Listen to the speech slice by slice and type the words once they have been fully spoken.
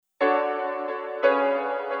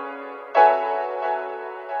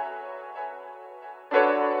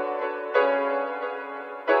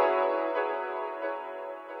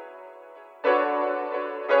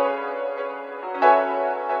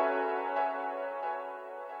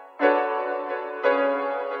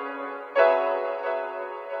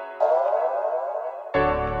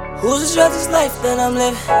Who's to judge this life that I'm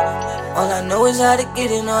living? All I know is how to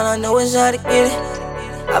get it, all I know is how to get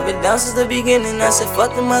it. I've been down since the beginning, I said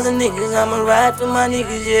fuck them other niggas, I'ma ride for my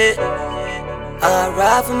niggas, yeah. I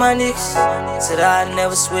ride for my niggas, said I'd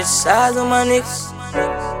never switch sides on my niggas.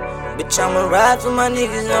 Bitch, I'ma ride for my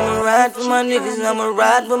niggas, I'ma ride for my niggas, I'ma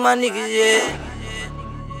ride for my niggas, yeah.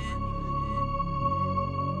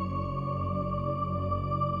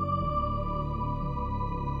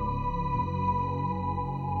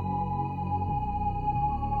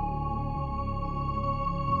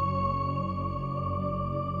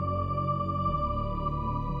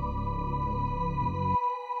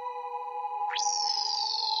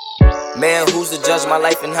 Man, who's to judge my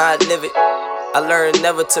life and how I live it? I learned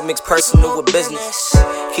never to mix personal with business.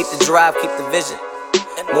 Keep the drive, keep the vision.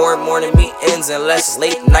 More and morning meetings and less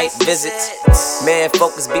late night visits. Man,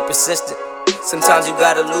 focus, be persistent. Sometimes you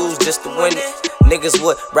gotta lose just to win it. Niggas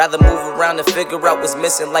would rather move around and figure out what's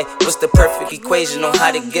missing. Like, what's the perfect equation on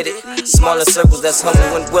how to get it? Smaller circles, that's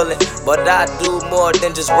humble and willing. But I do more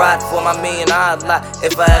than just ride for my million. I'd lie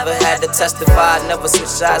if I ever had to testify. I never switch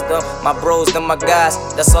sides, them my bros, them my guys.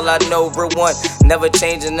 That's all I know, real one. Never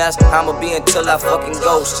changing, that's how I'ma be until I fucking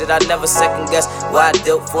go. Shit, I never second guess why I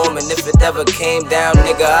dealt for him. And if it ever came down,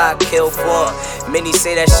 nigga, I'd kill for him. Many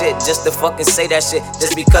say that shit just to fucking say that shit.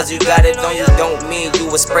 Just because you got it on you don't mean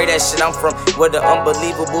you would spray that shit. I'm from where the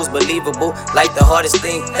unbelievable's believable. Like the hardest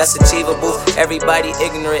thing that's achievable. Everybody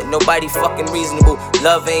ignorant, nobody fucking reasonable.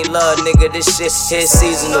 Love ain't love, nigga, this shit is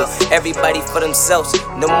seasonal. Everybody for themselves,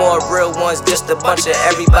 no more real ones, just a bunch of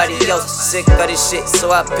everybody else. Sick of this shit,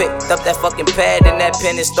 so I picked up that fucking pad and that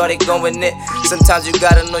pen and started going it. Sometimes you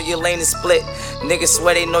gotta know your lane is split. Niggas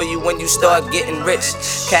swear they know you when you start getting rich.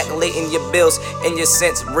 Calculating your bills and your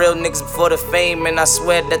cents. Real niggas before the fame, and I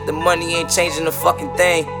swear that the money ain't changing a fucking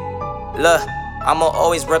thing. Look, I'ma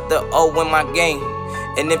always rep the O in my game.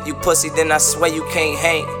 And if you pussy, then I swear you can't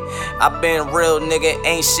hang. I been real, nigga,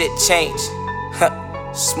 ain't shit changed.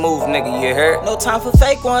 Smooth nigga, you heard? No time for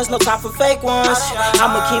fake ones, no time for fake ones.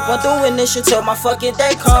 I'ma keep on doing this shit till my fucking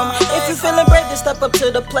day come. If you feeling brave, then step up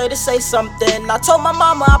to the plate and say something. I told my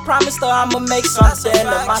mama, I promised her I'ma make something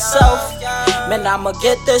of myself. Man, I'ma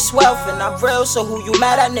get this wealth, and I'm real, so who you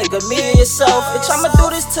mad at, nigga? Me and yourself. Bitch, I'ma do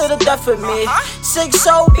this to the death of me.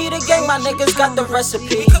 6-0 be the gang, my niggas got the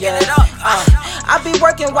recipe, yeah. I be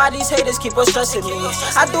working while these haters keep on stressing me.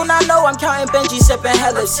 I do not know, I'm counting Benji, sipping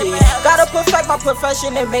hella tea. Gotta perfect my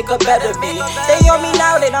profession and make a better me. They on me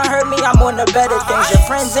now, they done hurt me, I'm on the better things. Your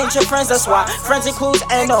friends ain't your friends, that's why friends includes.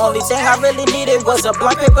 And the only thing I really needed was a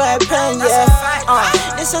blank paper and pen, yeah.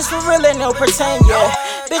 This is for real and no pretend, yeah.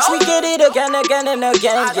 Bitch, we get it again and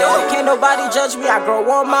again, yeah. Can't nobody judge me, I grow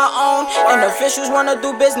on my own. And officials wanna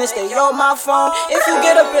do business, they on my phone. If you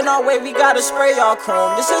get up in our way, we gotta spray our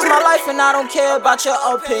chrome. This is my life and I don't care about your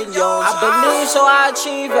opinions. I believe, so I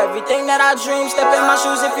achieve everything that I dream. Step in my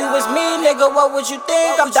shoes, if you was me, nigga, what would you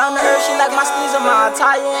think? I'm down to earth, she like my sleeves and my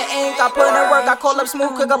attire in ink. I put in work, I call up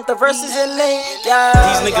smooth, cook up the verses in link, yeah.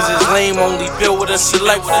 These niggas is lame, only build with a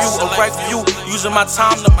select few, a right view. Using my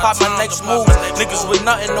time to pop my next move. Niggas with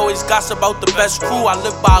nothing always gossip about the best crew. I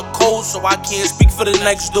live by a code, so I can't speak for the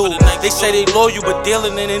next dude. They say they loyal, but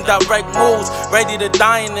dealing in indirect moves. Ready to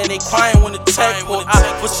die and then they crying when the tech pull. I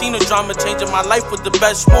foreseen the drama changing my life with the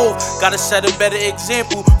best move. Gotta set a better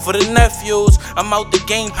example for the nephews. I'm out the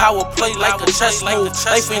game, power play like a chess move.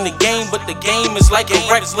 Life ain't the game, but the game is like a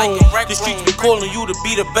rec room. The streets be calling you to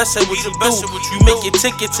be the best at what you do. You make your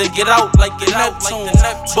tickets and get out like your Neptune.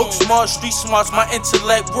 Book smart, street smarts, my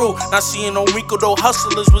intellect grew. Not seeing no Rico, though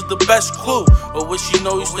hustlers was the best clue. But what she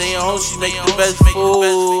know, you stay at home, she make the best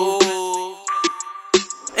food.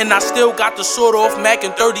 And I still got the sword off Mac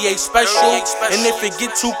and 38 special. And if it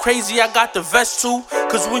get too crazy, I got the vest too.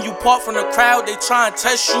 Cause when you part from the crowd, they try and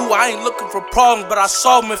test you. I ain't looking for problems, but I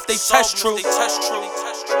solve them if they test true.